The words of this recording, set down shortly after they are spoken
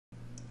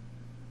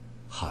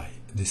Hi,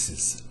 this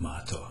is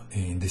Mato.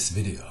 In this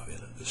video I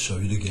will show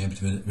you the game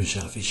between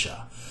Michel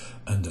Fischer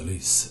and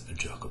Elise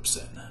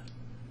Jacobsen.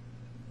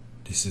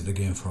 This is the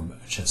game from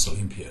Chess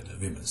Olympiad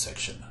women's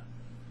section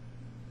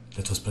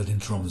that was played in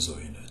Tromsø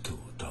in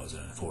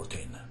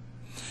 2014.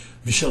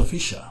 Michel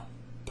Fischer,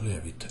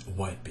 player with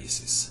white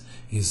pieces,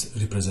 is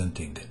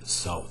representing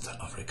South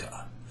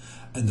Africa,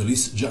 and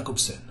Elise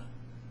Jacobsen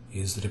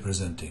is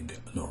representing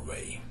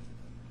Norway.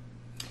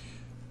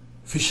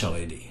 Fischer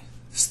lady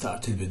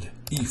started with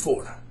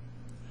e4.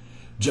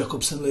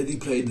 Jacobsen lady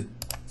played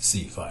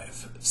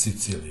c5,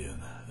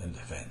 Sicilian and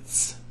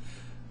defense.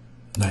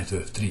 Knight to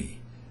f3,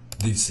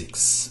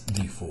 d6,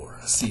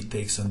 d4, c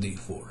takes on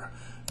d4,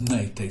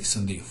 knight takes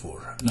on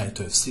d4, knight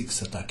to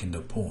f6, attacking the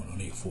pawn on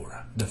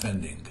e4,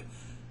 defending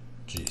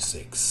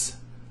g6,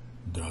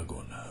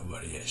 dragon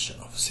variation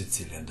of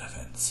Sicilian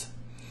defense.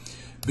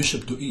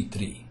 Bishop to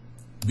e3,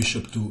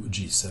 bishop to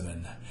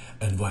g7,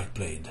 and white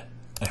played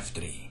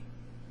f3,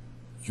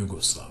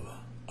 Yugoslav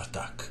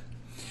attack.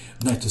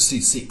 Knight to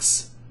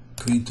c6,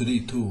 queen to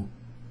d2,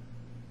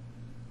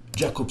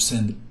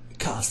 Jacobsen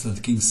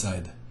castled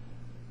kingside,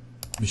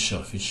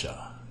 Michel Fischer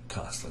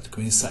castled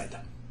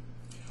queenside.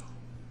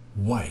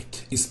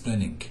 White is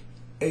planning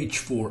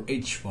h4,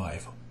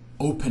 h5,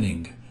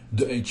 opening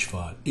the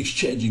h-file,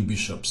 exchanging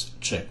bishops,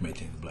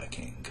 checkmating black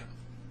king.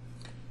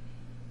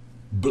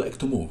 Black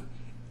to move.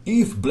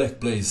 If black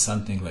plays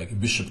something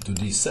like bishop to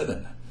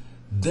d7,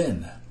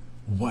 then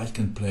white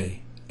can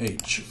play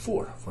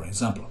h4, for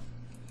example.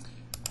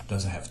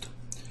 Doesn't have to.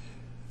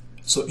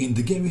 So in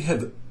the game we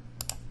have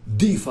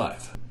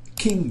d5,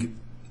 king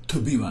to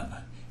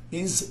b1.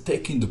 Is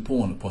taking the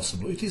pawn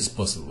possible? It is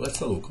possible. Let's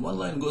have a look. One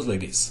line goes like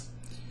this.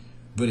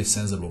 Very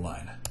sensible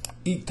line.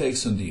 E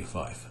takes on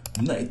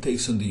d5, knight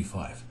takes on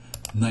d5,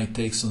 knight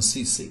takes on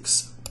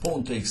c6,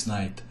 pawn takes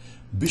knight,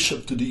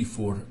 bishop to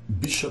d4,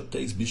 bishop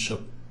takes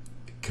bishop,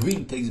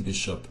 queen takes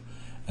bishop,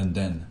 and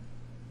then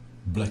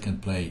black can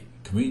play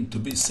queen to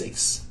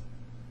b6.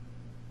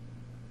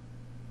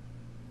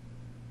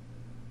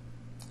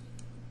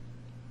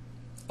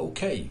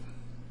 Okay.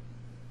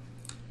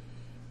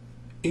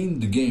 In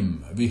the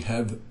game we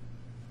have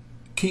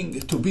king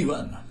to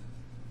b1,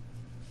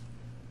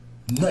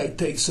 knight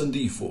takes on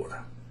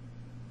d4.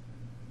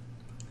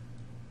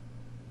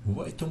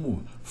 White to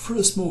move.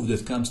 First move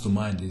that comes to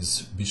mind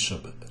is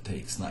bishop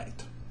takes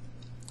knight.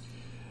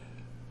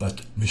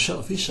 But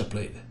Michel Fischer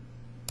played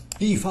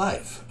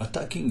e5,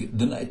 attacking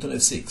the knight on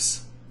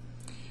f6.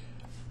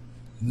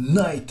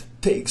 Knight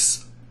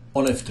takes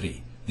on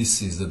f3.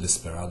 This is the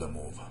desperado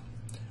move.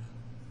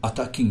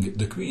 Attacking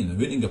the queen,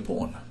 winning a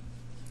pawn.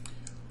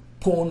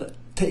 Pawn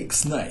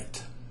takes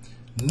knight.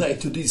 Knight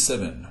to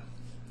d7.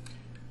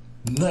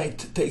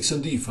 Knight takes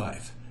on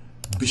d5.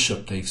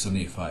 Bishop takes on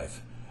e5.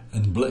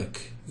 And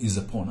black is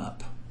a pawn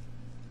up.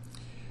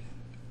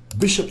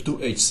 Bishop to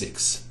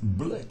h6.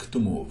 Black to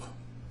move.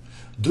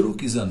 The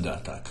rook is under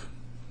attack.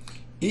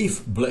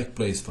 If black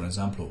plays, for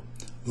example,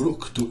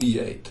 rook to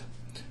e8,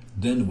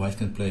 then white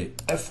can play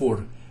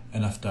f4,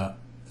 and after,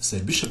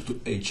 say, bishop to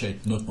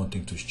h8, not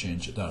wanting to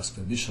exchange dark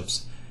square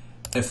bishops,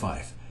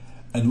 f5.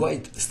 And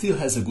white still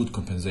has a good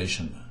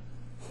compensation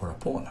for a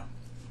pawn.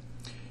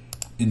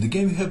 In the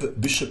game you have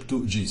bishop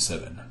to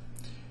g7.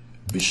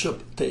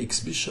 Bishop takes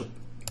bishop,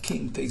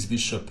 king takes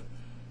bishop.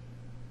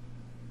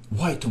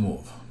 White to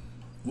move.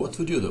 What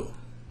would you do?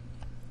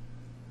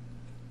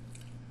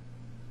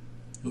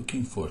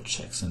 Looking for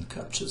checks and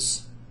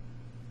captures.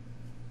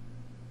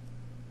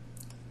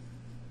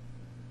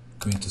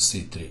 Queen to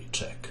c3,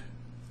 check.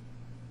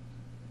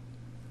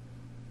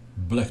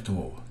 Black to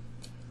move.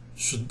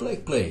 Should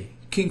black play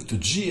king to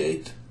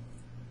g8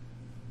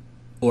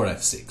 or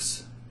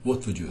f6?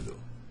 What would you do?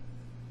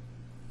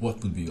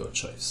 What would be your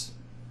choice?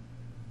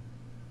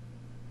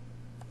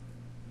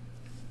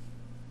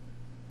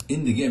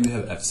 In the game we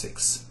have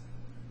f6.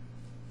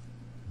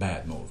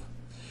 Bad move.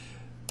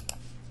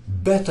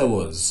 Better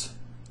was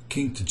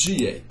king to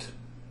g8.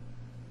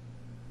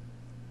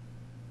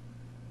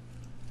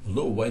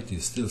 Although white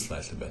is still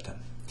slightly better.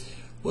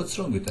 What's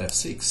wrong with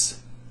f6?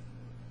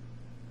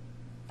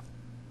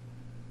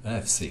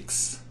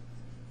 f6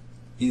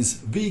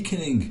 is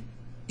weakening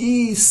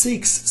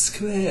e6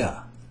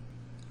 square.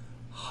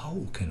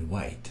 How can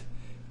white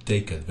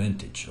take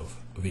advantage of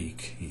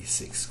weak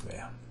e6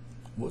 square?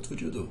 What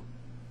would you do?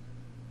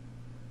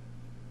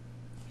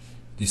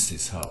 This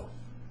is how.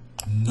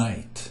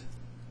 Knight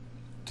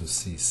to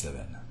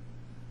c7,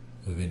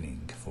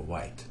 winning for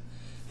white.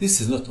 This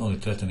is not only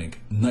threatening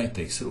knight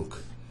takes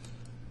rook,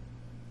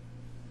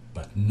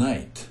 but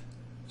knight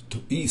to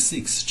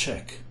e6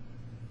 check,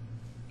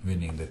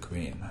 winning the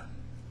queen.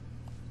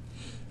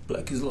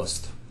 Black is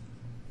lost.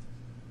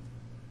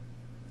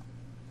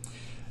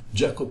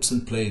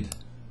 Jacobsen played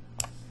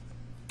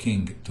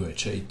king to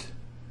h8,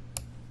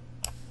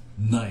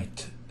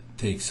 knight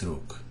takes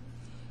rook,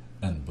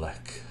 and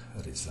black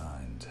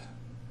resigned.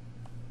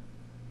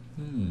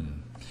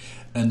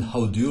 And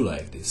how do you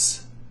like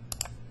this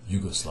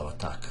Yugoslav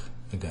attack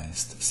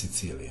against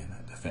Sicilian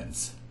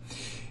defense?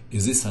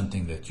 Is this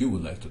something that you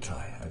would like to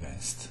try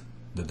against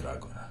the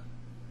dragon.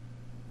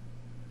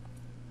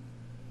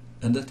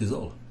 And that is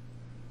all.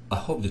 I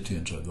hope that you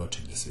enjoyed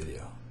watching this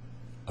video.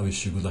 I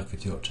wish you good luck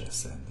with your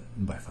chess,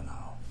 and bye for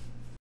now.